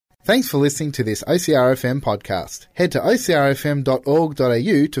Thanks for listening to this OCRFM podcast. Head to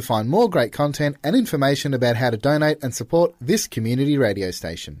ocrfm.org.au to find more great content and information about how to donate and support this community radio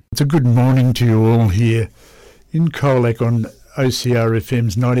station. It's a good morning to you all here in Colac on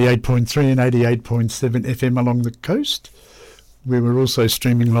OCRFM's 98.3 and 88.7 FM along the coast, where we're also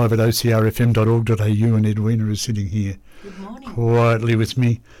streaming live at ocrfm.org.au, and Edwina is sitting here quietly with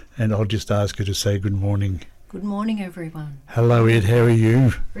me, and I'll just ask her to say good morning. Good morning, everyone. Hello, Ed. How are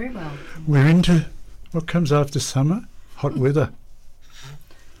you? Very well. We're into what comes after summer, hot weather.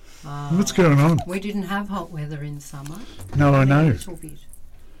 What's going on? We didn't have hot weather in summer. No, I know. A little bit.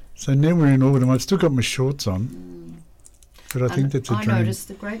 So now we're in autumn. I've still got my shorts on, but I think that's a dream. I noticed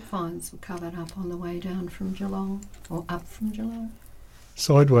the grapevines were covered up on the way down from Geelong, or up from Geelong.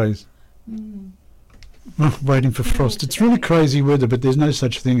 Sideways. Waiting for frost. It's really crazy weather, but there's no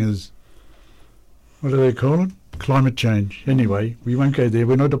such thing as, what do they call it? Climate change. Anyway, we won't go there.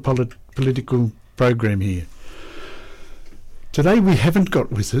 We're not a political program here. Today we haven't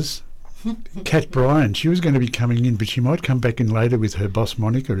got with us Kat Bryan. She was going to be coming in, but she might come back in later with her boss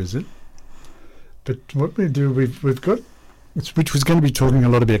Monica, is it? But what we do, we've got, which was going to be talking a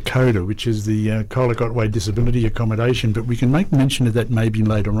lot about CODA, which is the Colac Otway Disability Accommodation, but we can make mention of that maybe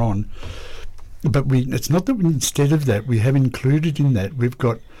later on. But it's not that instead of that, we have included in that, we've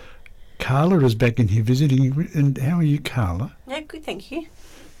got Carla is back in here visiting. And how are you, Carla? Yeah, good, thank you.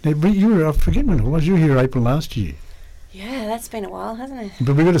 Now, I forget when it was. You were here April last year. Yeah, that's been a while, hasn't it?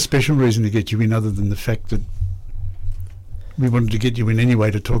 But we've got a special reason to get you in, other than the fact that we wanted to get you in anyway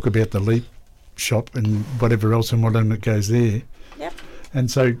to talk about the LEAP shop and whatever else and whatever that goes there. Yep.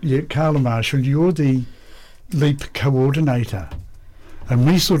 And so, yeah, Carla Marshall, you're the LEAP coordinator. And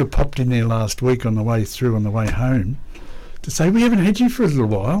we sort of popped in there last week on the way home, to say, we haven't had you for a little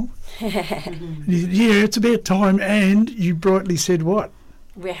while. Yeah, it's about time. And you brightly said what?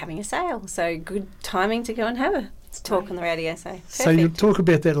 We're having a sale, so good timing to go and have a talk on the radio. So perfect. So you'll talk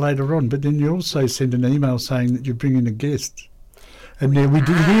about that later on, but then you also sent an email saying that you're bringing a guest. And now we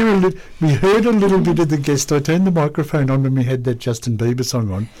heard a little bit of the guest. I turned the microphone on when we had that Justin Bieber song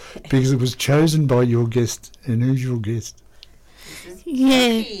on, because it was chosen by your guest. And who's your guest?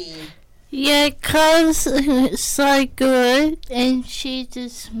 Yeah, Carla's so good, and she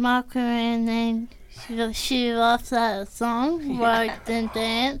just smoke around, and she loves that song, worked and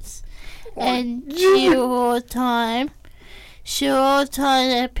dance, and she all the time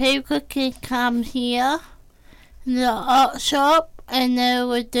that people can come here in the art shop, and they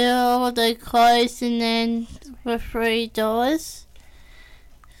would do all the clothes, and then for $3.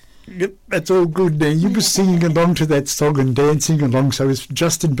 Yep, that's all good now. You were singing along to that song and dancing along, so is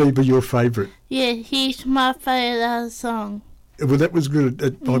Justin Bieber your favourite? Yeah, he's my favourite song. Well, that was good.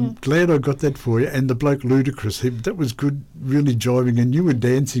 I'm glad I got that for you. And the bloke Ludacris, that was good, really jiving, and you were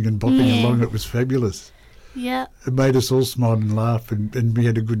dancing and bopping along. It was fabulous. Yeah. It made us all smile and laugh, and we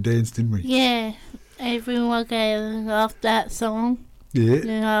had a good dance, didn't we? Yeah, everyone loved that song. Yeah.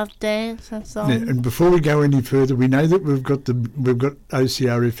 They love dance and song. Yeah, and before we go any further, we know that we've got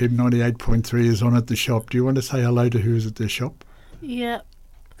OCRFM 98.3 is on at the shop. Do you want to say hello to who's at the shop? Yep.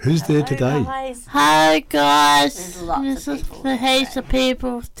 Who's there today? Guys. Hi guys. There's lots of people. There's heaps of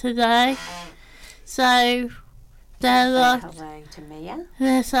people today. So Hello to Mia.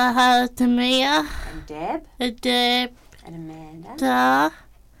 Let's say hello to Mia. And Deb. And Deb. And Amanda. Da.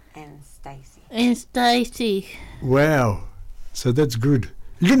 And Stacey. And Stacey. Wow. So that's good.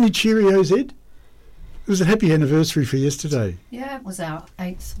 You got any Cheerios, Ed? It was a happy anniversary for yesterday. Yeah, it was our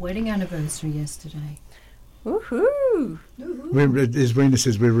 8th wedding anniversary yesterday. Woohoo! As Rena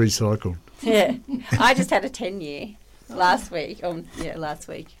says, we're recycled. Yeah, I just had a 10-year last week. Last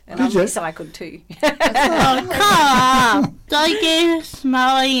week. And I'm recycled too. Oh, come on. Don't get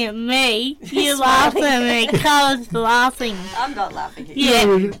smiling at me. You're laughing at me. Carla's laughing. I'm not laughing at you. Yeah.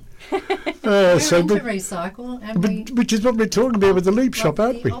 We're into recycle, and which is what we're talking about with the LEAP shop,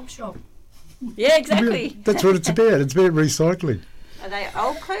 aren't we? Op shop. Yeah, exactly. That's what it's about. It's about recycling. Are they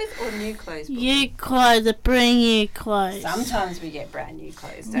old clothes or new clothes? New clothes, brand new clothes. Sometimes we get brand new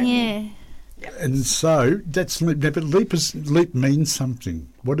clothes, don't we? Yep. And so that's LEAP. But LEAP means something.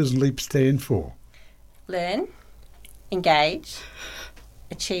 What does LEAP stand for? Learn, engage,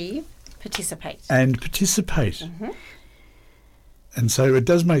 achieve, participate. And participate. Mm-hmm. And so it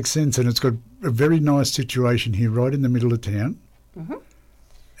does make sense, and it's got a very nice situation here right in the middle of town. Mm-hmm.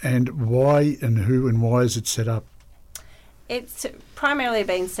 And why and who and why is it set up? It's primarily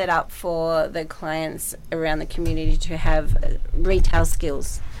been set up for the clients around the community to have retail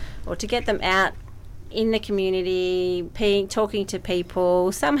skills, or to get them out in the community, talking to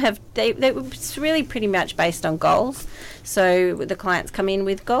people. Some have, it's really pretty much based on goals. So the clients come in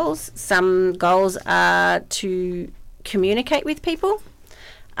with goals. Some goals are to communicate with people.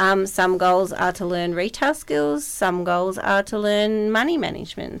 Some goals are to learn retail skills. Some goals are to learn money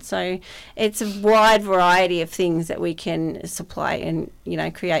management. So it's a wide variety of things that we can supply and,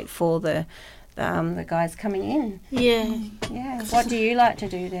 create for the guys coming in. Yeah. Yeah. What do you like to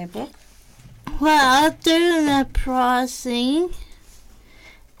do there, Brooke? Well, I do the pricing,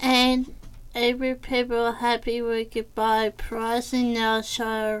 and every people are happy we could buy pricing. They'll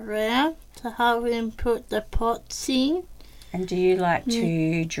show around to help them put the pots in. And do you like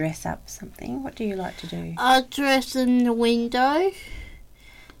to dress up something? What do you like to do? I dress in the window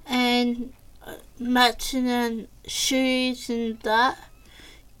and matching shoes and that,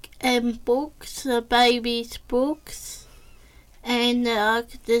 and books, the baby's books, and I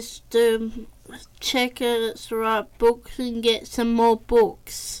could just check it's the right books and get some more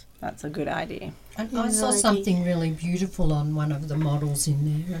books. That's a good idea. And I saw something really beautiful on one of the models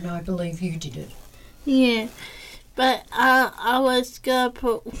in there, and I believe you did it. Yeah. But I was going to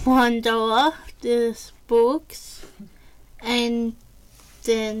put $1 these books, and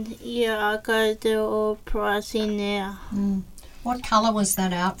then, I got to do all pricing now. What colour was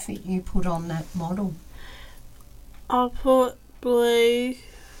that outfit you put on that model? I put blue.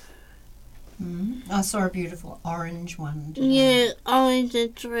 I saw a beautiful orange one. Orange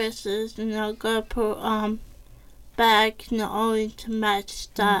dresses, and I got to put bags and orange to match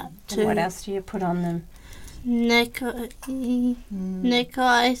that too. And what else do you put on them? Necklace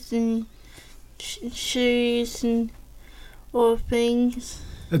and shoes and all things.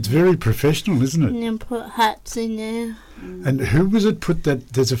 It's very professional, isn't it? And then put hats in there. And who was it put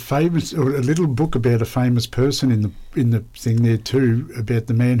that? There's a famous, or a little book about a famous person in the thing there too, about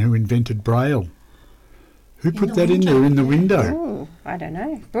the man who invented Braille. Who put that in there in the window? Oh, I don't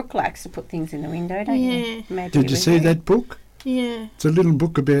know. Brooke likes to put things in the window, don't you? Maybe Did you see that book? Yeah. It's a little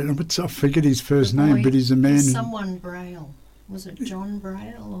book about, I forget his first name, but he's a man. Someone Braille. Was it John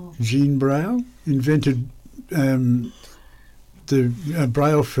Braille? Jean Braille invented the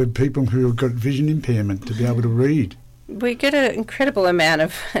Braille for people who have got vision impairment to be able to read. We get an incredible amount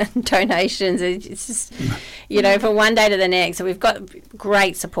of donations. It's just, from one day to the next. So we've got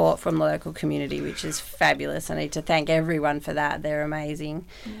great support from the local community, which is fabulous. I need to thank everyone for that. They're amazing.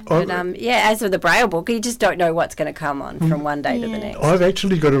 But, as with the Braille book, you just don't know what's going to come on from one day to the next. I've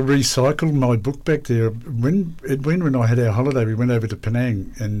actually got to recycle my book back there. When I had our holiday, we went over to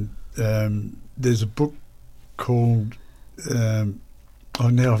Penang, and there's a book called, now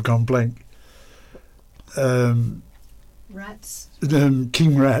I've gone blank. Rats.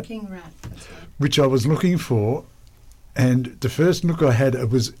 King Rat. King Rat. That's right. Which I was looking for, and the first look I had, it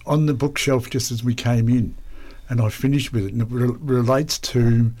was on the bookshelf just as we came in, and I finished with it. And it relates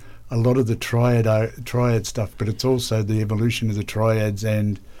to a lot of the triad stuff, but it's also the evolution of the triads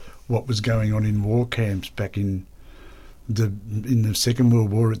and what was going on in war camps back in the Second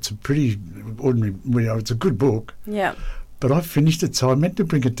World War. It's a pretty ordinary. It's a good book. Yeah. But I finished it, so I meant to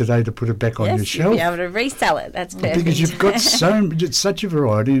bring it today to put it back on your shelf. Yes, you'll be able to resell it. That's perfect. Because you've got such a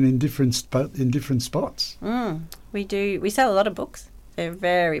variety and in different spots. We do. We sell a lot of books. They're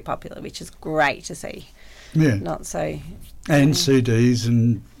very popular, which is great to see. Yeah. Not so. And CDs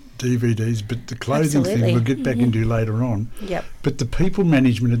and DVDs, but the clothing thing we'll get back into later on. Yep. But the people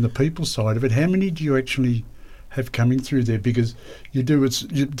management and the people side of it, how many do you actually have coming through there? Because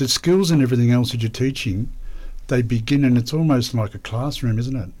the skills and everything else that you're teaching, they begin, and it's almost like a classroom,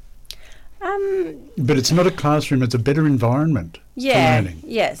 isn't it? But it's not a classroom, it's a better environment for learning.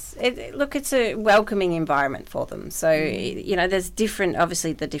 Yes. It's a welcoming environment for them. So, there's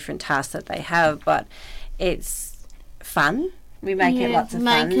obviously the different tasks that they have, but it's fun. We make it lots of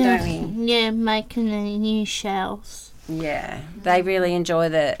fun, don't we? Yeah, making the new shells. Yeah, they really enjoy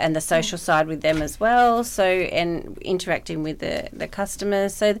the social side with them as well. So, and interacting with the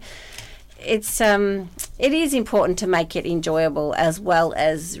customers. So, it is important to make it enjoyable, as well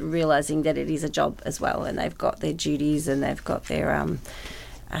as realising that it is a job as well, and they've got their duties and they've got their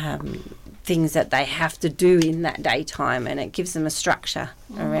things that they have to do in that daytime, and it gives them a structure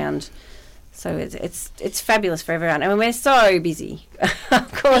around. So it's fabulous for everyone, and we're so busy.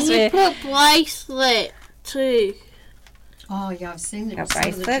 Of course, and you put bracelet too. Oh yeah, I've seen Got the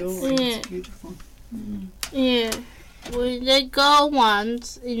bracelets. jewelry. Yeah. It's beautiful. Yeah. Well, the gold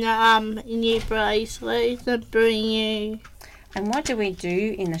ones in your bracelets that bring you. And what do we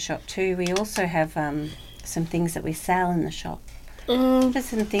do in the shop too? We also have some things that we sell in the shop. There's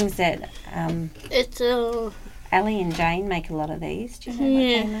some things that it's Ali and Jane make a lot of these. Do you know what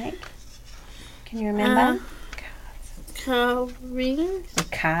they make? Can you remember? Car rings.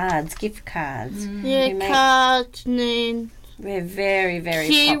 Cards, gift cards. Yeah, cards and then We're very, very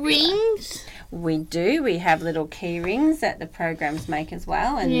key popular. rings. We do. We have little key rings that the programs make as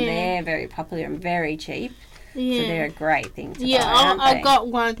well, and they're very popular and very cheap. Yeah. So they're a great thing to Yeah, buy, aren't I they? got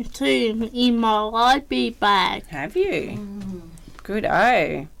one too in my library bag. Have you? Good.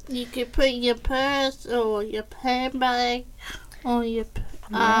 Oh. You could put your purse or your handbag or your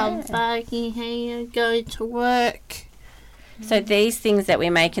bag in here going to work. So these things that we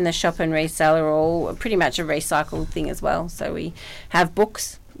make in the shop and resell are all pretty much a recycled thing as well. So we have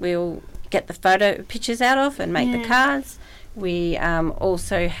books we'll get the photo pictures out of and make the cards. We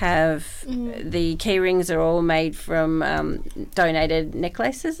also have the key rings are all made from donated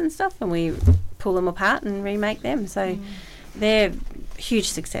necklaces and stuff, and we pull them apart and remake them. So they're huge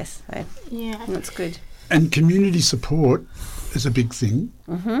success. So Yeah. that's good. And community support is a big thing.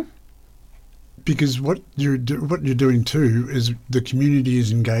 Mm-hmm. Because what you're doing too is the community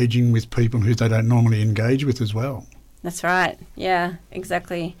is engaging with people who they don't normally engage with as well. That's right. Yeah,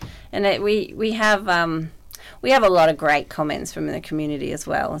 exactly. And we have a lot of great comments from the community as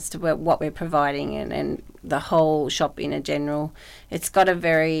well as to what we're providing and the whole shop in a general. It's got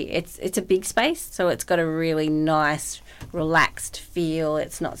it's a big space, so it's got a really nice, relaxed feel.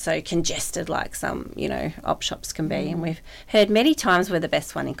 It's not so congested like some, op shops can be. And we've heard many times we're the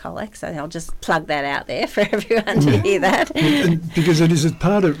best one in Colac, so I'll just plug that out there for everyone to hear that. And because it is a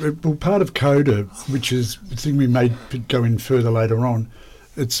part of CODA, which is the thing we may go in further later on.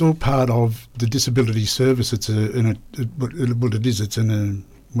 It's all part of the disability service. It's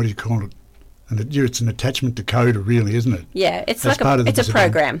it's an attachment to CODA, really, isn't it? Yeah, it's That's like part of the it's a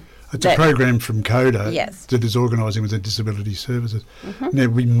disability. program. It's a program from CODA Yes. that is organising with the disability services. Now,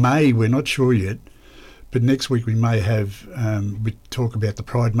 we're not sure yet, but next week we may have, we talk about the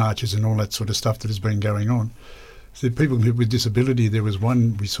Pride marches and all that sort of stuff that has been going on. So people with disability, there was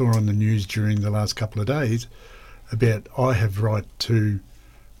one we saw on the news during the last couple of days about I have right to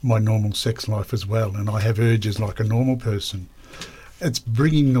my normal sex life as well, and I have urges like a normal person. It's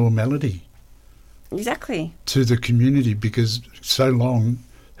bringing normality Exactly. to the community because so long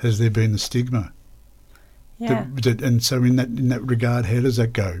has there been the stigma. Yeah. And so in that regard, how does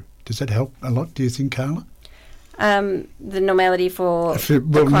that go? Does that help a lot, do you think, Carla? The normality for the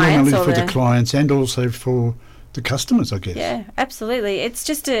clients Normality or for the clients and also for the customers, I guess. Yeah, absolutely. It's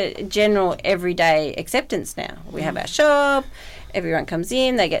just a general everyday acceptance now. We have our shop, everyone comes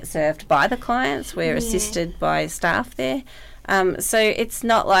in, they get served by the clients, we're assisted by staff there. So it's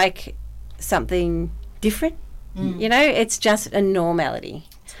not like something different, it's just a normality.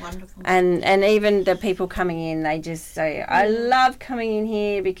 It's wonderful. And even the people coming in, they just say, I love coming in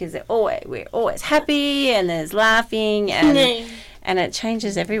here because we're always happy and there's laughing and it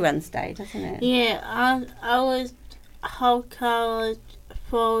changes everyone's day, doesn't it? Yeah, I was whole colour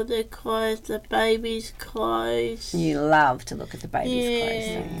for the clothes, the baby's clothes. You love to look at the baby's clothes,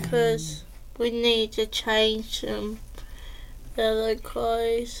 Yeah, don't you? because we need to change them. The other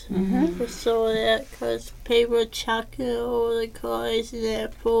clothes to sort out because people chucking all the clothes and they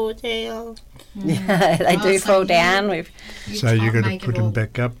fall down. Yeah, they do so fall you- down. So you've got to put them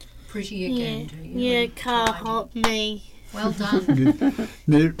back up. Pretty again, do you? Yeah, And can't tidy. help me. Well done.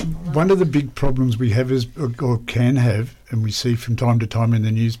 Now, one of the big problems we have is, or can have, and we see from time to time in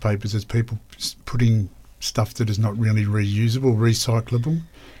the newspapers, is people putting stuff that is not really reusable, recyclable.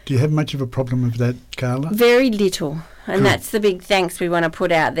 Do you have much of a problem with that, Carla? Very little. And Cool. that's the big thanks we want to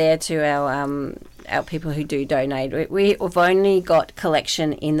put out there to our people who do donate. We've only got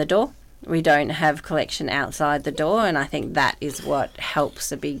collection in the door. We don't have collection outside the door, and I think that is what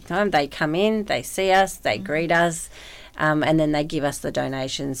helps a big time. They come in, they see us, they greet us, and then they give us the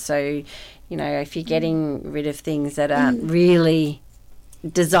donations. So, if you're getting rid of things that aren't really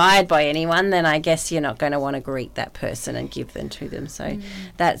desired by anyone, then I guess you're not going to want to greet that person and give them to them. So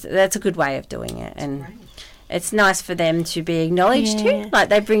that's a good way of doing it. And it's nice for them to be acknowledged too. Like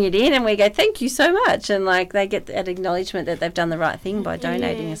they bring it in and we go, thank you so much. And like they get that acknowledgement that they've done the right thing by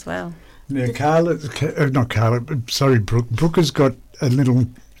donating as well. Now, Brooke. Brooke has got a little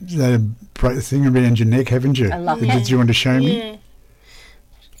thing around your neck, haven't you? I love Did you want to show me?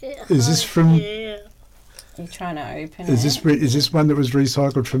 Yeah. Is this from? Yeah. You're trying to open Is it. this this one that was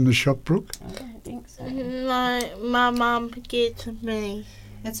recycled from the shop, Brooke? I don't think so. My mum gave to me.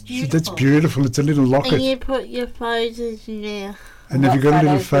 That's So beautiful. that's beautiful. It's a little And locket. you put your photos in there. And have you got a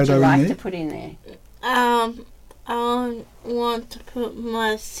little photos would photo you like in to there? put in there? I want to put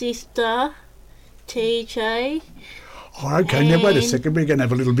my sister, TJ. Oh, okay. Now wait a And- second. We're going to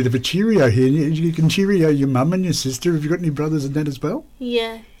have a little bit of a cheerio here. You can cheerio your mum and your sister. Have you got any brothers and that as well?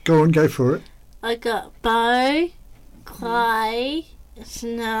 Yeah. Go on, go for it. I got Bo, Clay,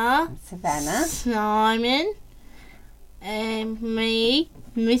 Snap, Savannah. Simon, and me,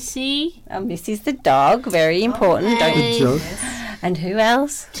 Missy, Missy's the dog. Very important. Don't Good and job. And who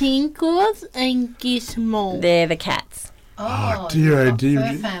else? Tinkles, and Gizmo. They're the cats. Oh, dear, oh you've got dear.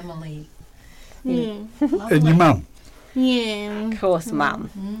 fur family. Mm. And your mum. Yeah. Of course, Mum.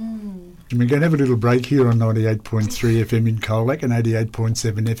 We're going to have a little break here on 98.3 FM in Colac and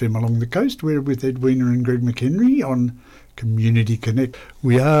 88.7 FM along the coast. We're with Edwina and Greg McHenry on Community Connect.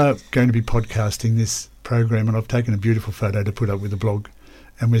 We are going to be podcasting this program, and I've taken a beautiful photo to put up with the blog.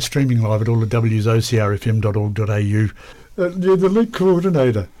 And we're streaming live at all the wsocrfm.org.au. The lead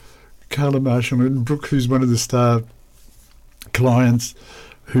coordinator, Carla Marshall, and Brooke, who's one of the star clients,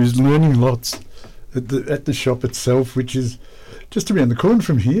 who's learning lots at the shop itself, which is just around the corner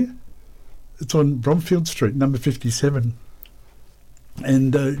from here. It's on Bromfield Street, number 57.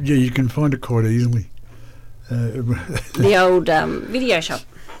 And, you can find it quite easily. The old video shop.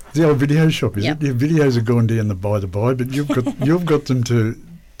 The old video shop, is Yep. it? Your videos are gone down the by, but you've got them to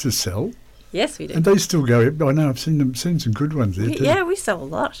sell. Yes, we do. And they still go. I know, I've seen some good ones there too. Yeah, we sell a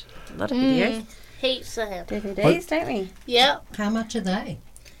lot. A lot of videos. Heaps of them. DVDs, don't we? Yep. How much are they?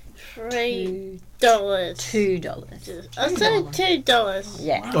 $3. $2. I said $2.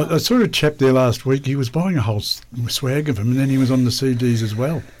 Yeah. I saw a chap there last week. He was buying a whole swag of them, and then he was on the CDs as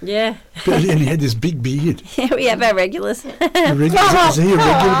well. Yeah. And he had this big beard. Yeah, we have our regulars. Is he a regular?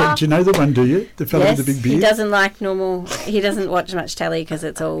 But do you know the one, do you? The fellow Yes, with the big beard? he doesn't like normal. He doesn't watch much telly because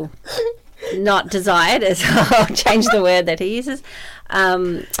it's all not desired. As I'll change the word that he uses.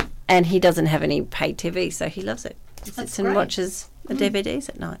 And he doesn't have any paid TV, so he loves it. He sits and great. watches the DVDs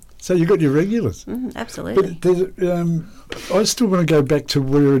at night. So you got your regulars. Absolutely. But I still want to go back to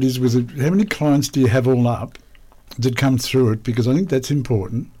where it is with it. How many clients do you have all up that come through it? Because I think that's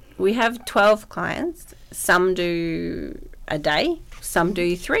important. We have 12 clients. Some do a day, some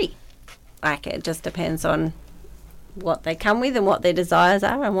do 3. Like, it just depends on what they come with and what their desires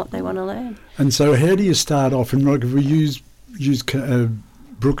are and what they want to learn. And so how do you start off? And like if we use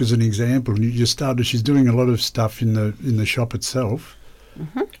Brooke as an example, and you just started, she's doing a lot of stuff in the shop itself,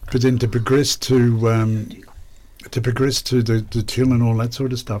 but then to progress to the till and all that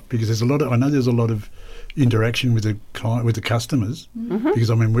sort of stuff, because there's a lot of, I know there's a lot of interaction with the client, with the customers, because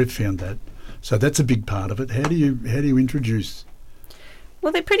I mean we've found that. So that's a big part of it. How do you introduce?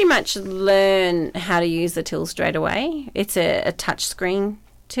 Well, they pretty much learn how to use the till straight away. It's a touch screen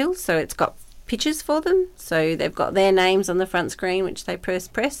till, so it's got pictures for them. So they've got their names on the front screen, which they press,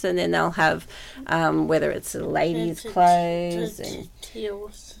 and then they'll have whether it's a lady's clothes.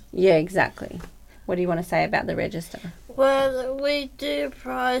 Yeah, exactly. What do you want to say about the register? Well, we do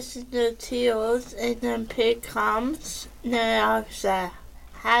price the tills, and then pick comes. Then I'll say,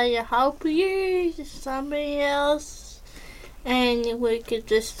 how do you help you? Somebody else. And we could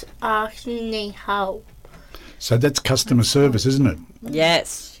just ask any help. So that's customer service, isn't it?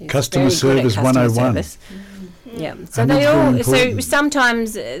 Yes. she's Customer very good at service customer 101. service. Yeah. So And they that's very all. So important.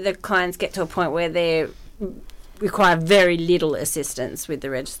 sometimes the clients get to a point where they require very little assistance with the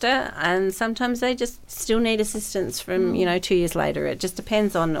register, and sometimes they just still need assistance from 2 years later. It just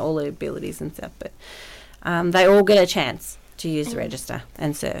depends on all the abilities and stuff. But they all get a chance to use the register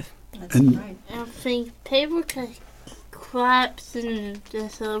and serve. That's And- great. I think people can clap and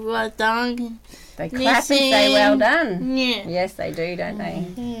just well done. They clap and say well done. Yeah. Yes, they do, don't they?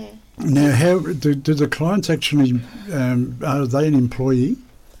 Yeah. Now, how do the clients actually, are they an employee?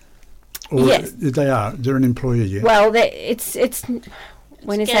 Or Yes. They are. They're an employee, yeah. Well, it's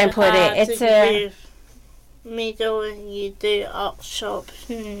when you say employee, it's a middle, and you do up shop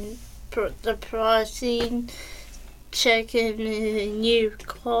and put the pricing, checking the new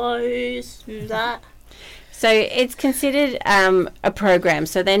clothes and that. so it's considered a program.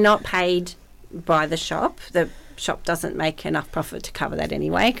 So they're not paid by the shop. The shop doesn't make enough profit to cover that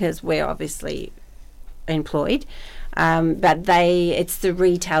anyway, because we're obviously employed. But it's the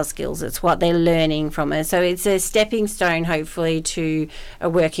retail skills. It's what they're learning from it. So it's a stepping stone, hopefully, to a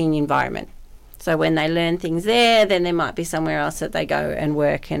working environment. So when they learn things there, then there might be somewhere else that they go and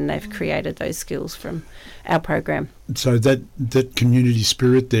work, and they've created those skills from our program. So that community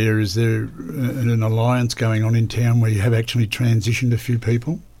spirit there, is there an alliance going on in town where you have actually transitioned a few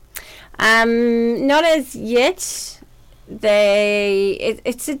people? Not as yet.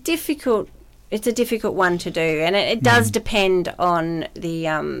 It's a difficult one to do, and it does depend on the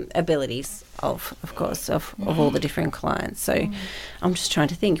abilities of course, of all the different clients. So I'm just trying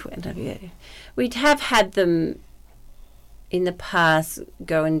to think. We'd have had them in the past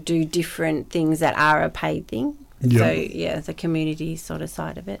go and do different things that are a paid thing. Yeah. So, yeah, the community sort of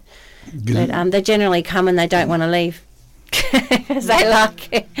side of it. Good. But they generally come and they don't want to leave because they like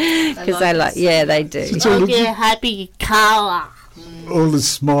it. Because they like, yeah, they do. It's all I'll the- get a happy colour. all the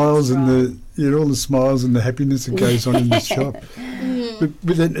smiles and all the smiles and the happiness that goes on in the shop.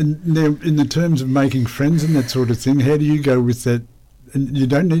 But then, and now, in the terms of making friends and that sort of thing, how do you go with that? And you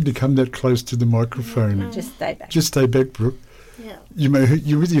don't need to come that close to the microphone. Just stay back. Just stay back, Brooke. Yeah.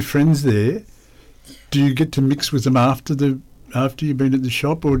 You're with your friends there. Do you get to mix with them after you've been at the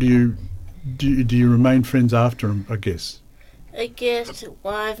shop, or do you remain friends after them? I guess. I guess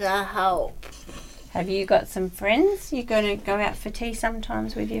why the help. Have you got some friends? You're going to go out for tea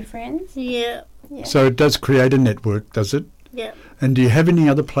sometimes with your friends? Yeah. Yeah. So it does create a network, does it? Yeah. And do you have any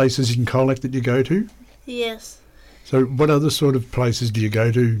other places in Colac that you go to? Yes. So what other sort of places do you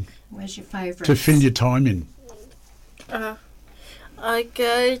go to Where's your favourite? to fill your time in? I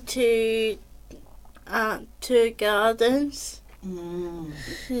go to gardens.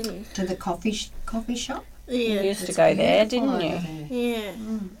 To the coffee shop? You Yeah. used to It's go there, beautiful didn't you? over there.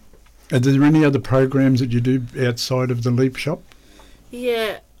 Yeah. Are there any other programs that you do outside of the Leap shop?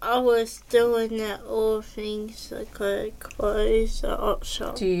 Yeah. I was doing that all things like clothes, the op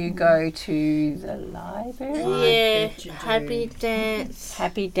shop. Do you go to the library? Yeah. bet you do. Happy dance.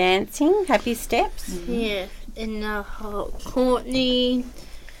 Happy dancing? Happy steps? Yeah. And the whole Courtney.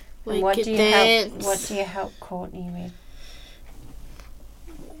 We And what could do you dance. help? What do you help Courtney with?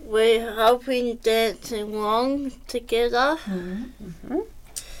 We're helping dance along together.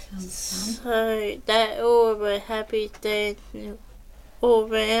 So that all we're happy dancing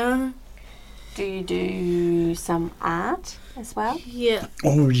all around. Do you do some art as well? Yeah.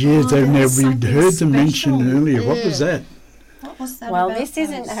 Oh, yeah. Oh, now that's we something heard them mention special. earlier. What was that? What was that Well, about this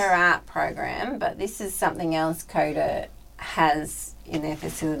isn't those? her art program, but this is something else Coda has in their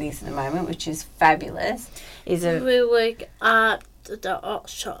facilities at the moment, which is fabulous. Is a We work at the op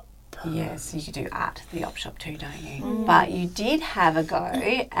shop. yes, you could do art at the op shop too, don't you? But you did have a go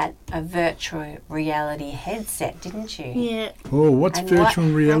at a virtual reality headset, didn't you? Yeah. Oh, what's And virtual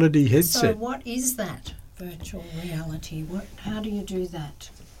what- reality So headset? what is that virtual reality? How do you do that?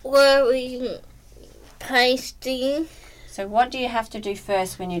 Where we pasting. So what do you have to do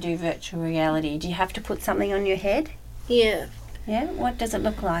first when you do virtual reality? Do you have to put something on your head? Yeah. Yeah? What does it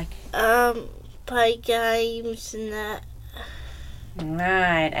look like? Play games and that.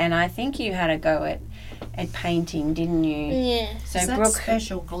 Right, and I think you had a go at painting, didn't you? Yeah. So is that Brooke,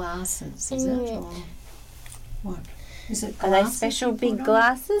 special glasses? Is it or what? Is it are they glasses special you big put on?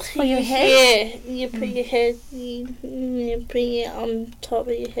 glasses for your head? Yeah. You put your head, you bring it on top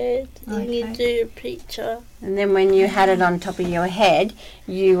of your head, and you Okay. do a picture. And then when you had it on top of your head,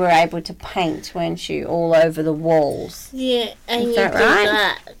 you were able to paint, weren't you, all over the walls? Yeah, and Is you that do right?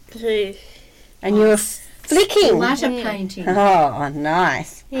 that too. And you were flicking. Splatter Yeah. painting. Oh,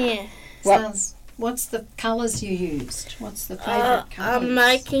 nice. Yeah. What- What's the colours you used? What's the favourite colours? I'm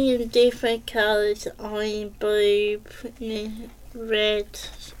making different colours, orange, blue, and red,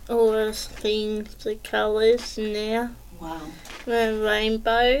 all those things, the colours now. Wow. And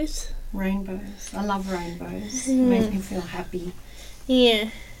rainbows. Rainbows. I love rainbows. Mm. Make me feel happy. Yeah.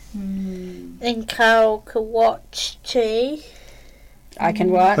 And Carol could watch too. I can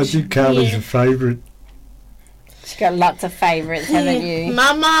I watch. think Carla's Yeah. your favourite. She's got lots of favourites, haven't you?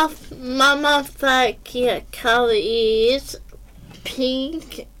 Mama favorite colour is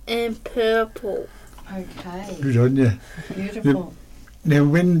pink and purple. Okay. Good on you. Beautiful. Now,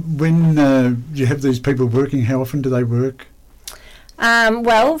 when you have these people working, how often do they work?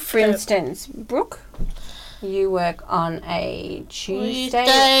 Well, for instance, Brooke, you work on a Tuesday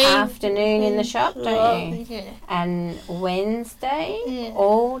Tuesday. afternoon in the shop, don't you? Yeah. And Wednesday, Yeah.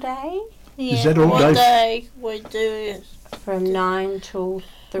 all day, Is that all day? day we do it. from 9 till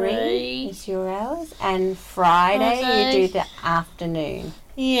 3 Three. is your hours. And Friday, you do the afternoon.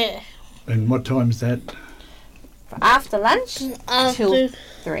 Yeah. And what time is that? After lunch, After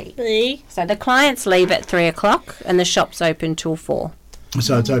 3. 3. So the clients leave at 3 o'clock and the shop's open till 4.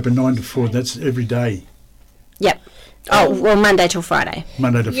 So it's open 9 to 4. That's every day, Yep. Oh, well, Monday till Friday.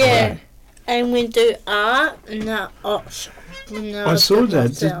 Monday to Yeah. Friday. And we do art and that art shop. I saw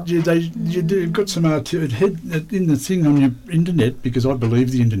that. You got some art. It had in the thing on your internet, because I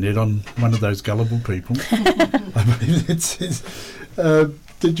believe the internet, on one of those gullible people. I believe it says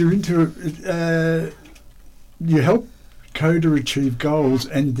that you're into you help Coda achieve goals,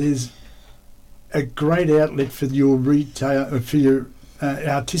 and there's a great outlet for your retail for your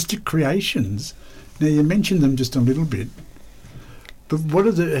artistic creations. Now you mentioned them just a little bit, but what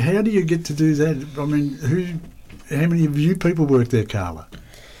are the? How do you get to do that? I mean, how many of you people work there, Carla?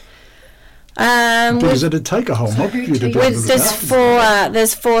 Because it'd take a whole mob of you to be able to look after them.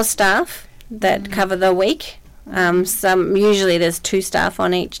 there's 4 staff that cover the week. Usually there's 2 staff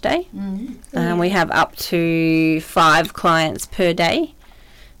on each day. We have up to 5 clients per day,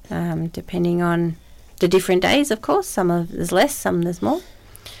 depending on the different days, of course. There's less, some there's more.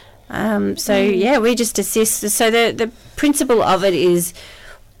 We just assist. So the principle of it is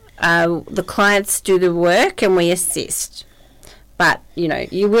the clients do the work and we assist. But,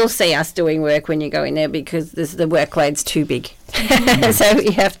 you will see us doing work when you go in there because the workload's too big. So we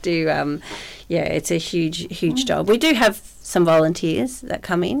have to, it's a huge job. We do have some volunteers that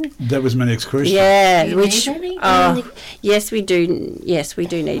come in. That was my next question. Yeah. Do you need any? Yes, we do. Yes, we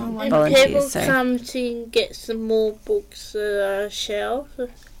do need volunteers. People So. come to get some more books at our shelf,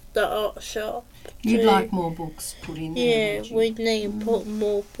 the art shop. You'd too. like more books put in there? Yeah, would you? we need to put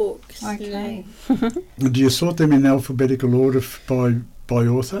more books. Okay. Do you sort them in alphabetical order by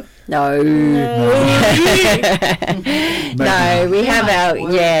author? No. No, we have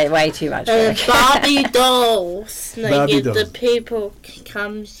way too much work. Barbie dolls. Barbie The dolls. people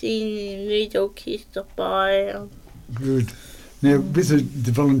comes in and little kids to buy 'em. Good. Now, with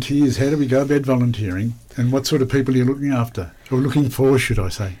the volunteers, how do we go about volunteering, and what sort of people are you looking after, or looking for, should I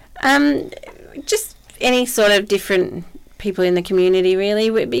say? Just any sort of different people in the community, really,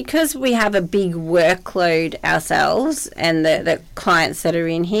 because we have a big workload ourselves, and the clients that are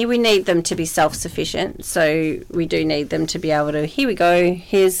in here, we need them to be self-sufficient. So we do need them to be able to, here we go,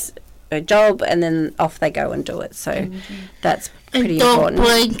 here's a job, and then off they go and do it. So that's pretty And dog important.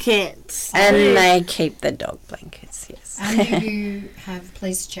 blankets. And they keep the dog blankets, yes. And do you have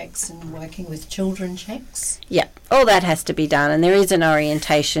police checks and working with children checks? Yeah, all that has to be done, and there is an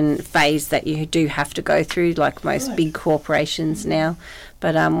orientation phase that you do have to go through, like most big corporations now.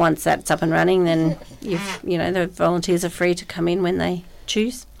 But once that's up and running, then the volunteers are free to come in when they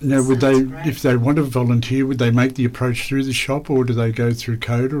choose. Now, would Sounds they, great. if they want to volunteer, would they make the approach through the shop, or do they go through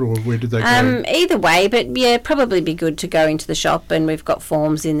CODA, or where do they go? Either way, but yeah, probably be good to go into the shop, and we've got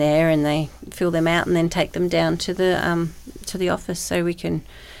forms in there, and they fill them out and then take them down to the office, so we can.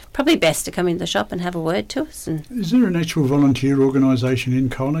 Probably best to come into the shop and have a word to us. And Is there an actual volunteer organisation in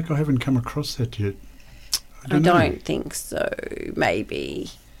Colac? I haven't come across that yet. I don't think so.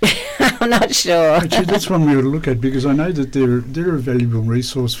 Maybe. I'm not sure. Actually, that's one we ought to look at, because I know that they're a valuable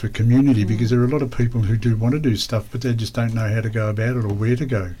resource for community, because there are a lot of people who do want to do stuff, but they just don't know how to go about it or where to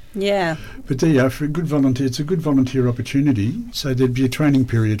go. Yeah. But there you are, for a good volunteer, it's a good volunteer opportunity, so there'd be a training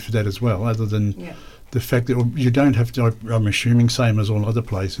period for that as well, other than Yeah. the fact that you don't have to, I'm assuming, same as all other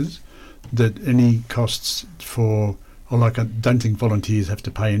places, that any costs for, I don't think volunteers have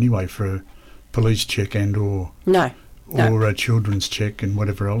to pay anyway for a police check and or No. a children's check and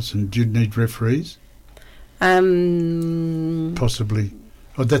whatever else. And do you need referees? Possibly.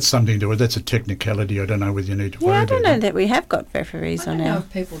 Oh, that's something to it. That's a technicality. I don't know whether you need to worry Yeah, I about don't know it. that we have got referees I on don't know our.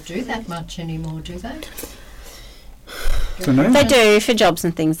 if people do that much anymore, do they? Don't know. They do for jobs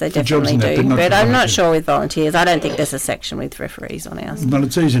and things. They For jobs definitely and that, do, but not but for I'm not volunteers. sure with volunteers. I don't think there's a section with referees on ours. Well,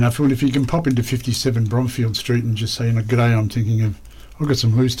 it's easy enough. Well, if you can pop into 57 Bromfield Street and just say, "G'day, I'm thinking of, I've got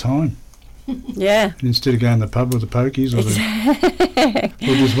some loose time," Yeah. and instead of going to the pub or the pokies or just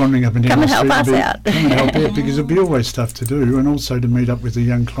wandering up and down Come the and help street, us out. come and help out, because there'll be always stuff to do, and also to meet up with the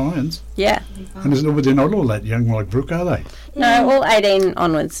young clients. Yeah. And they're not all that young like Brooke, are they? No, all 18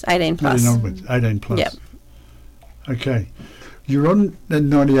 onwards, 18 plus. 18 onwards, 18 plus. Yep. Okay. You're on at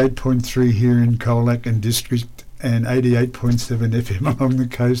 98.3 here in Colac and District, and 88.7 FM along the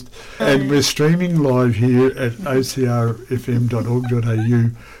coast, and we're streaming live here at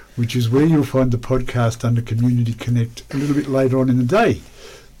ocrfm.org.au, which is where you'll find the podcast under Community Connect a little bit later on in the day,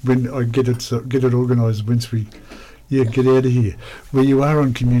 when I get it organised once we get out of here. Where you are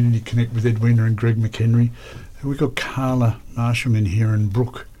on Community Connect with Edwina and Greg McHenry. And we've got Carla Marshall in here and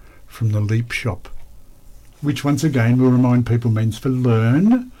Brooke from the Leap Shop, which once again will remind people means for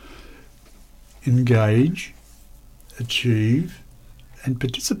learn, engage, achieve and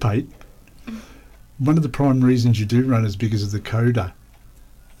participate. One of the prime reasons you do run is because of the CODA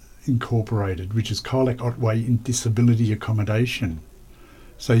Incorporated, which is Colac Otway in Disability Accommodation.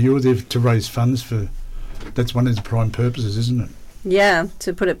 So you're there to raise funds for, that's one of the prime purposes, isn't it? Yeah,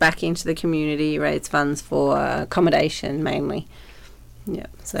 to put it back into the community, raise funds for accommodation mainly. Yeah,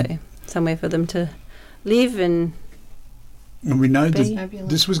 so somewhere for them to live and we know that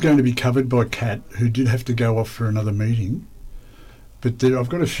Fabulous. this was going to be covered by Kat, who did have to go off for another meeting. But I've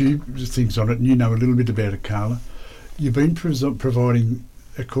got a few things on it, and you know a little bit about it, Carla. You've been providing,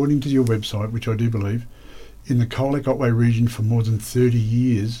 according to your website, which I do believe, in the Colac Otway region for more than 30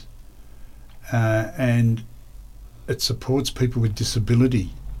 years, and it supports people with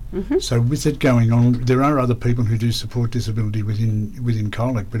disability. So with it going on, there are other people who do support disability within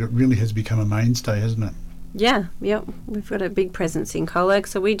Colac, but it really has become a mainstay, hasn't it? Yeah, yep. We've got a big presence in Colac.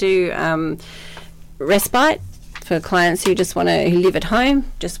 So we do respite for clients who who live at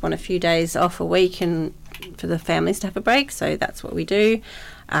home, just want a few days off a week and for the families to have a break. So that's what we do.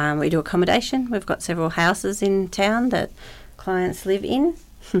 We do accommodation. We've got several houses in town that clients live in.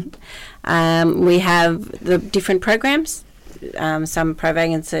 We have the different programs. Some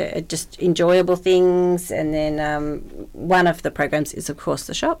programs are just enjoyable things, and then one of the programs is, of course,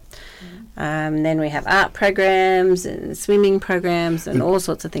 the shop. Then we have art programs and swimming programs and all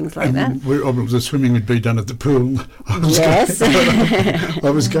sorts of things like that. The swimming would be done at the pool. Yes. I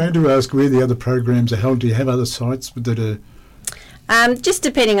was going to ask where the other programs are held. Do you have other sites that are... Just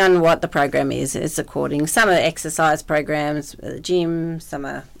depending on what the program is, it's according. Some are exercise programs, the gym, some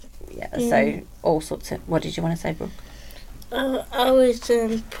are, so all sorts of... What did you want to say, Brooke? I was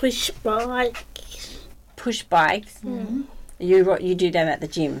push bikes. Push bikes? Mm. You do them at the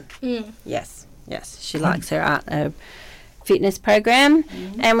gym? Mm. Yes. She likes her art fitness program.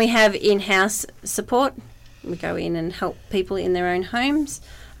 And we have in-house support. We go in and help people in their own homes,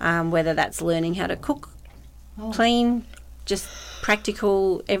 whether that's learning how to cook, clean, just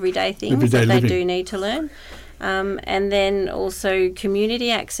practical everyday things that they do need to learn. And then also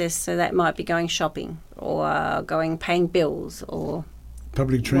community access, so that might be going shopping or paying bills or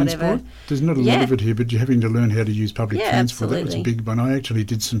public transport. Whatever. There's not a lot of it here, but you're having to learn how to use public transport. Absolutely. That was a big one. I actually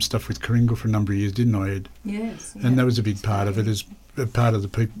did some stuff with Kringle for a number of years, didn't I, Ed? Yes. And that was a big part of it, as a part of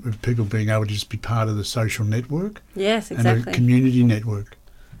the people being able to just be part of the social network. Yes, exactly. And a community network.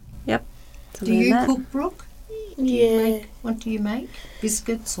 Yep. Do you cook, Brooke? Yeah. What do you make?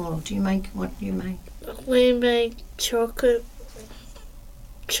 Biscuits, or what do you make? We make chocolate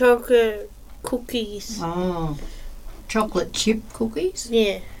cookies. Oh, chocolate chip cookies?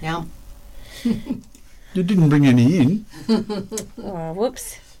 Yeah. Yum. You didn't bring any in. Oh,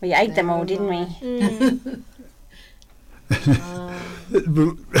 whoops. We ate them all, didn't we? Mm.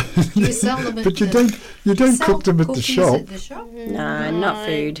 You sell them at but you don't cook them at the shop. At the shop? No, not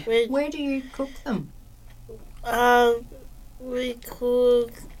food. Where do you cook them? We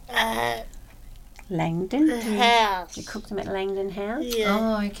cook at Langdon? the house. You cook them at Langdon House? Yeah.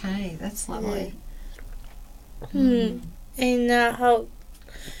 Oh, okay. That's lovely. And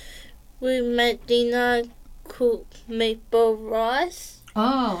we make dinner, cook meatball rice.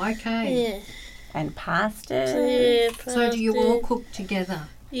 Oh, okay. Yeah. And pasta? Yeah, So do you pasta. all cook together?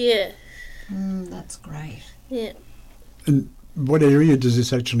 Yeah. That's great. Yeah. And what area does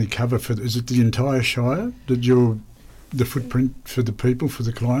this actually cover? Is it the entire Shire? The footprint for the people, for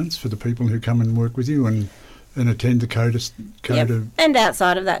the clients, for the people who come and work with you and attend the CODA? Yep. And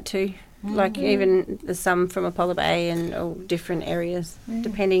outside of that too. Like even there's some from Apollo Bay and all different areas,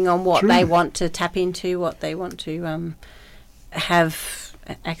 depending on what they want to tap into, what they want to have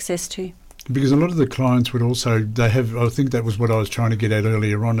access to. Because a lot of the clients would also, I think that was what I was trying to get at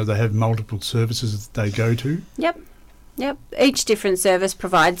earlier on, they have multiple services that they go to. Yep. Each different service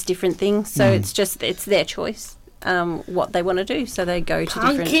provides different things, so it's their choice what they want to do. So they go to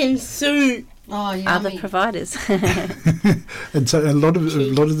Pumpkin different soup. Oh, yummy. other providers. And so a lot of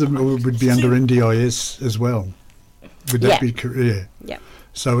them would be under NDIS as well. Would that be correct? Yeah. Yeah.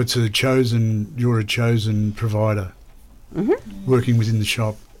 So you're a chosen provider working within the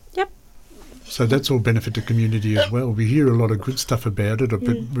shop. Yep. So that's all benefit to community as well. We hear a lot of good stuff about it, but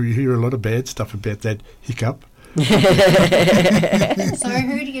we hear a lot of bad stuff about that hiccup. So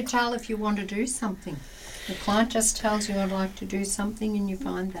who do you tell if you want to do something? The client just tells you, I'd like to do something, and you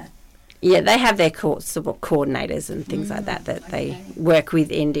find that. Yeah, they have their coordinators and things like that they work with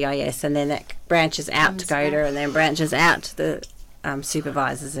NDIS, and then that branches out to CODA and then branches out to the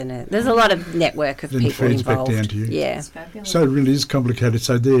supervisors in it. There's a lot of network of Then people feeds involved. back down to you. Yeah. It's fabulous. So it really is complicated.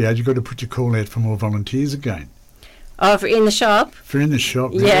 So you've got to put your call out for more volunteers again. Oh, for in the shop? For in the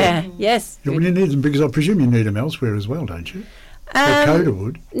shop. Yeah. Yes. Yeah, well, you need them because I presume you need them elsewhere as well, don't you? Or CODA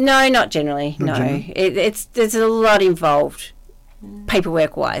would. No, not generally. Not no, generally? There's a lot involved,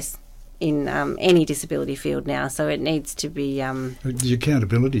 paperwork-wise, in any disability field now. So it needs to be. The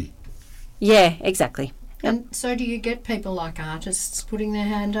accountability. Yeah, exactly. And so do you get people like artists putting their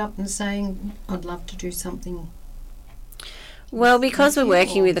hand up and saying, I'd love to do something? Well, because we're you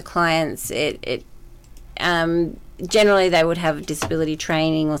working or- with the clients, it generally they would have disability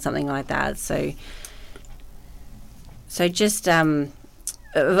training or something like that. So just on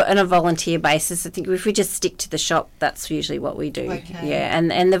a volunteer basis, I think if we just stick to the shop, that's usually what we do. Okay. Yeah,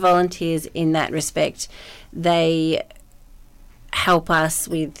 and the volunteers in that respect, they help us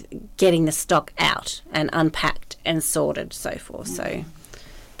with getting the stock out and unpacked and sorted, so forth. So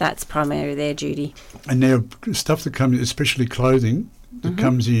That's primarily their duty. And now, stuff that comes, especially clothing that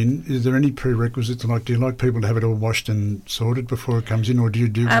comes in, is there any prerequisites? Like, do you like people to have it all washed and sorted before it comes in, or do you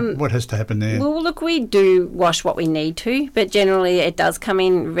do what has to happen there? Well, look, we do wash what we need to, but generally it does come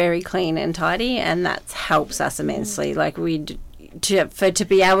in very clean and tidy, and that helps us immensely. Like to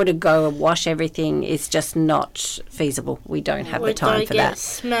be able to go and wash everything is just not feasible. We don't have the time for that. We don't get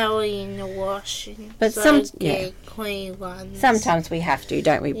smelly in the washing. But get clean ones. Sometimes we have to,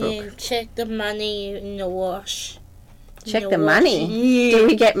 don't we, Brooke? And check the money in the wash. Check the money? Yeah. Do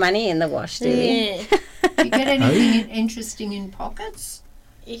we get money in the wash, do we? Yeah. Do you get anything interesting in pockets?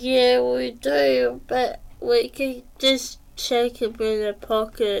 Yeah, we do, but we can just check a bit of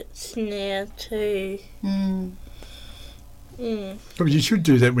pockets now too. Mm. Mm. But you should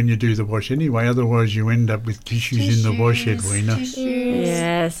do that when you do the wash anyway, otherwise you end up with tissues in the wash, Edwina. Tissues.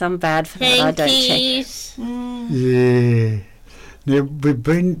 Yes, I'm bad for that. I don't check. Hankies. Yeah. Now,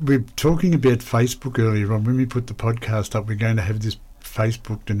 we're talking about Facebook earlier on. When we put the podcast up, we're going to have this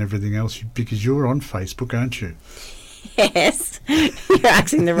Facebook and everything else, because you're on Facebook, aren't you? Yes, you're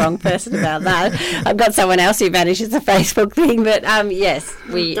asking the wrong person about that. I've got someone else who manages the Facebook thing, but yes,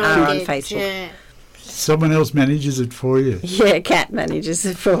 we are on Facebook. Yeah. Someone else manages it for you. Yeah, Kat manages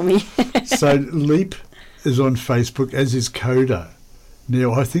it for me. So Leap is on Facebook, as is Coda.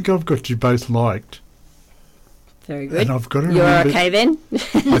 Now, I think I've got you both liked. Very good. And I've got to You're remember, okay then?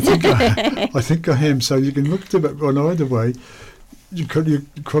 I think I am. So you can look to it on either way. Your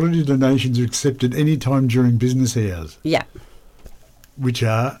quality donations are accepted any time during business hours, Yeah. which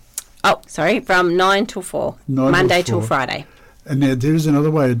are... Oh, sorry, from 9 till 4. 9 Monday till till 4. Friday. And now there is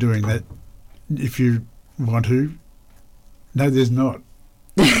another way of doing that, if you want to. No, there's not.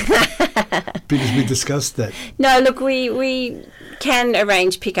 Because we discussed that. No, look, we can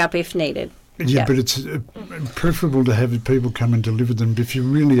arrange pick-up if needed. Yeah, but it's preferable to have people come and deliver them. But if you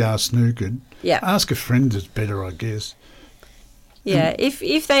really are snookered, ask a friend is better, I guess. Yeah,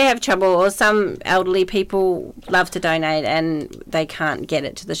 if they have trouble, or some elderly people love to donate and they can't get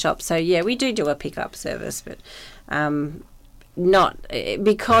it to the shop. So, yeah, we do a pick-up service, but not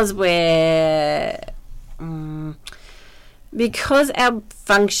because because our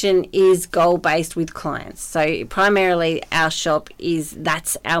function is goal-based with clients. So primarily our shop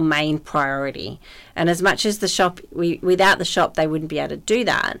that's our main priority. And as much as the shop, without the shop they wouldn't be able to do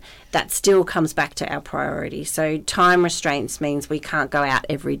that, that still comes back to our priority. So time restraints means we can't go out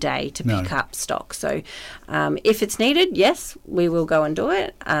every day to pick up stock. So if it's needed, yes, we will go and do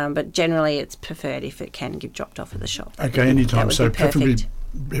it. But generally it's preferred if it can get dropped off at the shop. Okay, anytime. That So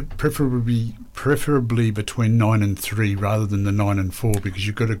would be preferably between 9 and 3 rather than the 9 and 4, because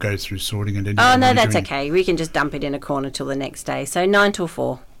you've got to go through sorting and Oh, no, that's okay. We can just dump it in a corner till the next day. So 9 till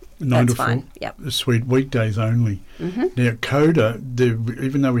 4. 9 that's to 4. fine. Yep. Sweet. Weekdays only. Now, Coda,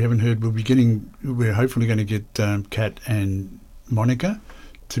 even though we haven't heard, we're hopefully going to get Kat and Monica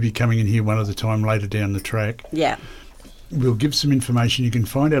to be coming in here one at a time later down the track. Yeah. We'll give some information. You can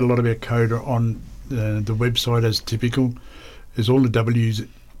find out a lot about Coda on the website, as typical. There's all the W's,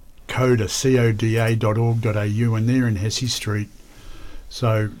 Coda, coda.org.au, and they're in Hesse Street.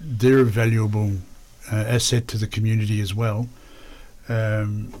 So they're a valuable asset to the community as well.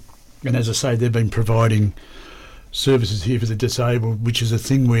 And as I say, they've been providing services here for the disabled, which is a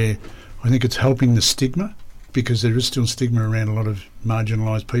thing where I think it's helping the stigma, because there is still stigma around a lot of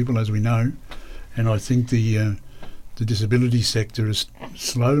marginalised people, as we know. And I think the disability sector is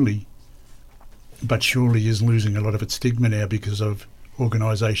slowly but surely is losing a lot of its stigma now because of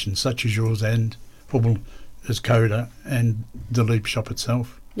organisations such as yours and, as Coda and the Leap shop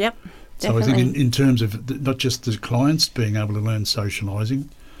itself. Yep, So definitely. I think in terms of not just the clients being able to learn socialising,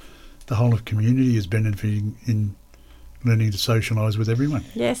 the whole of community is benefiting in learning to socialise with everyone.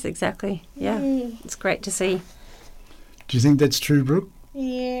 Yes, exactly. Yeah, it's great to see. Do you think that's true, Brooke?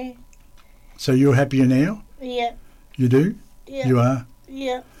 Yeah. So you're happier now? Yeah. You do? Yeah. You are?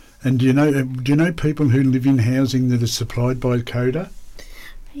 Yeah. And do you know people who live in housing that is supplied by Coda?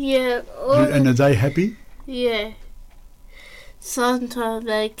 Yeah. And are they happy? Yeah. Sometimes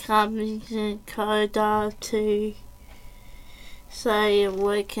they come into Coda to say you're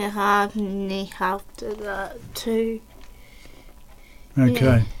working hard and they have to that too.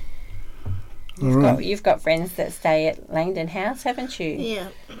 Okay. All right. You've got friends that stay at Langdon House, haven't you? Yeah.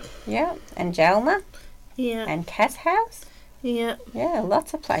 Yeah, and Jalma Yeah. and Cass House. Yeah. Yeah,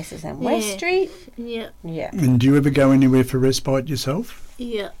 lots of places. And West Yeah. Street. Yeah. Yeah. And do you ever go anywhere for respite yourself?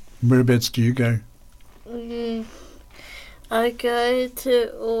 Yeah. Whereabouts do you go? I go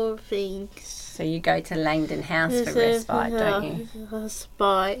to all things. So you go to Langdon House for respite, don't you?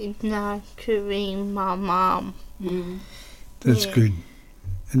 Respite, no, Kareem, my mum. That's Yeah. good.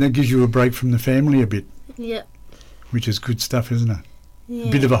 And that gives you a break from the family a bit, Yep. which is good stuff, isn't it? Yeah.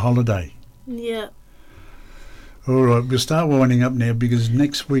 A bit of a holiday. Yep. All right, we'll start winding up now because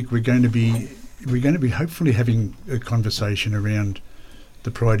next week we're going to be hopefully having a conversation around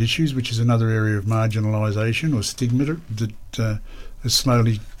the pride issues, which is another area of marginalisation or stigma that is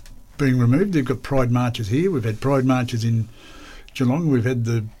slowly being removed. They've got pride marches here. We've had pride marches in Geelong. We've had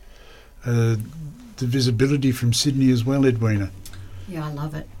the visibility from Sydney as well, Edwina. Yeah, I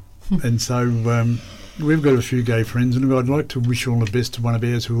love it. And so we've got a few gay friends, and I'd like to wish all the best to one of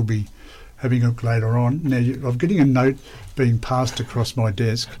ours who will be having a look later on. Now, I'm getting a note being passed across my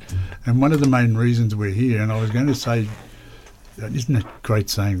desk, and one of the main reasons we're here, and I was going to say, isn't it great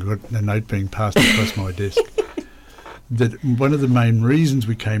saying we've got a note being passed across my desk? That one of the main reasons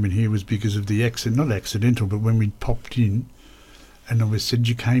we came in here was because of the accident, not accidental, but when we popped in, and I was said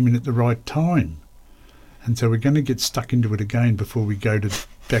you came in at the right time. And so we're going to get stuck into it again before we go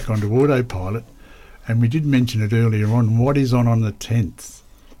back onto autopilot. And we did mention it earlier on. What is on the 10th,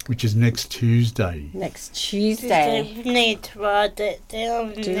 which is next Tuesday? Next Tuesday. We need to write that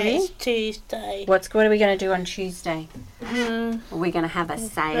down. Do next Tuesday. What are we going to do on Tuesday? Are we going to have a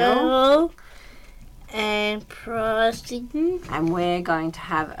sale? And pricing. And we're going to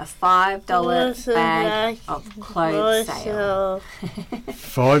have a $5 bag of clothes sale.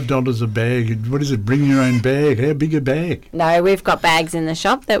 $5 a bag. What is it? Bring your own bag. How big a bag? No, we've got bags in the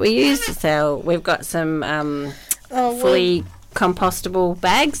shop that we use. So we've got some fully compostable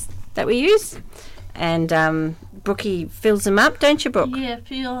bags that we use. And Brookie fills them up, don't you, Brooke? Yeah, if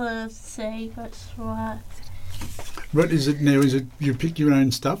you want to see, that's right. What is it now? Is it you pick your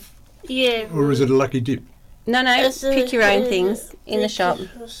own stuff? Yeah. Or is it a lucky dip? No, pick your own things in the shop.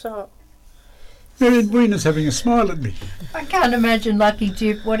 Now, Edwina's having a smile at me. I can't imagine Lucky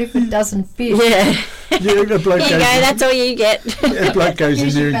Dip. What if it doesn't fit? Yeah. Yeah, a bloke Here you go, that's all you get. A bloke goes in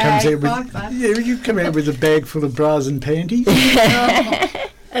Here's there your and comes bag, out with... $5. Yeah, you come out with a bag full of bras and panties.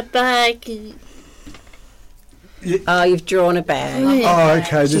 A bag. Oh, you've drawn a bag. Oh, okay.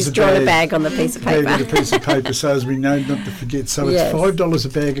 There's She's a drawn bag. a bag on the piece of paper. Bag with a piece of paper, so as we know not to forget. So Yes. it's $5 a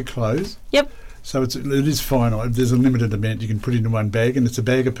bag of clothes. Yep. So it is finite. There's a limited amount you can put into one bag, and it's a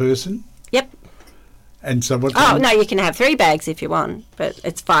bag a person. Yep. And so what? Oh, no, you can have 3 bags if you want, but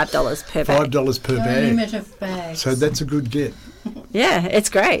it's $5 per bag. $5 per No bag. limit of bags. So that's a good get. Yeah, it's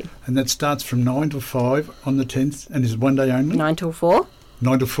great. And that starts from 9 till 5 on the 10th, and is it one day only? 9 till 4.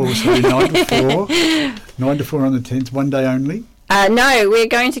 9 to 4, sorry, 9 to 4. 9 to 4 on the 10th, one day only. No, we're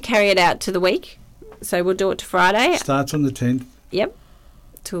going to carry it out to the week. So we'll do it to Friday. Starts on the 10th. Yep.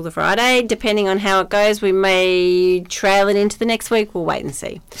 Till the Friday. Depending on how it goes, we may trail it into the next week. We'll wait and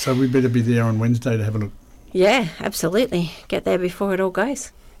see. So we better be there on Wednesday to have a look. Yeah, absolutely. Get there before it all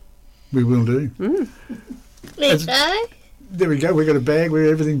goes. We will do. There we go. We've got a bag where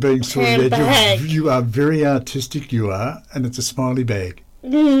everything being sorted out. bag. You are very artistic, you are, and it's a smiley bag.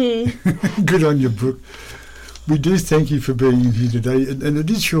 Mm. Good on you, Brooke. We do thank you for being here today, and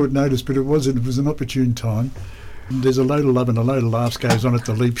it is short notice, but it was an opportune time. There's a load of love and a load of laughs goes on at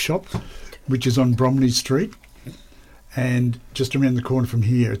the Leap Shop, which is on Bromley Street, and just around the corner from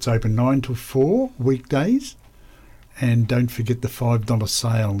here. It's open 9 till 4 weekdays, and don't forget the $5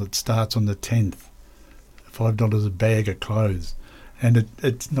 sale that starts on the 10th. $5 a bag of clothes. And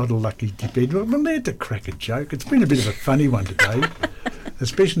it's not a lucky dip. I'm allowed to crack a joke. It's been a bit of a funny one today,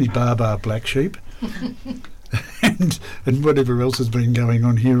 especially Bar Black Sheep and whatever else has been going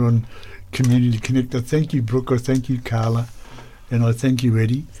on here on Community Connect. I thank you, Brooke. I thank you, Carla. And I thank you,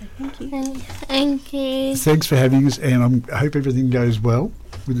 Eddie. Thank you. Thanks for having us, and I hope everything goes well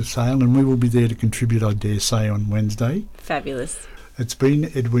with the sale, and we will be there to contribute, I dare say, on Wednesday. Fabulous. It's been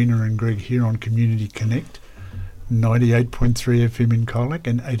Edwina and Greg here on Community Connect, 98.3 FM in Colac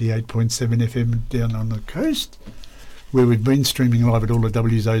and 88.7 FM down on the coast, where we've been streaming live at all the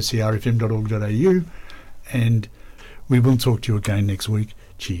wsocrfm.org.au, and we will talk to you again next week.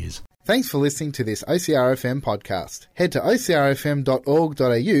 Cheers. Thanks for listening to this OCRFM podcast. Head to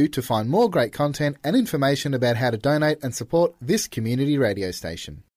ocrfm.org.au to find more great content and information about how to donate and support this community radio station.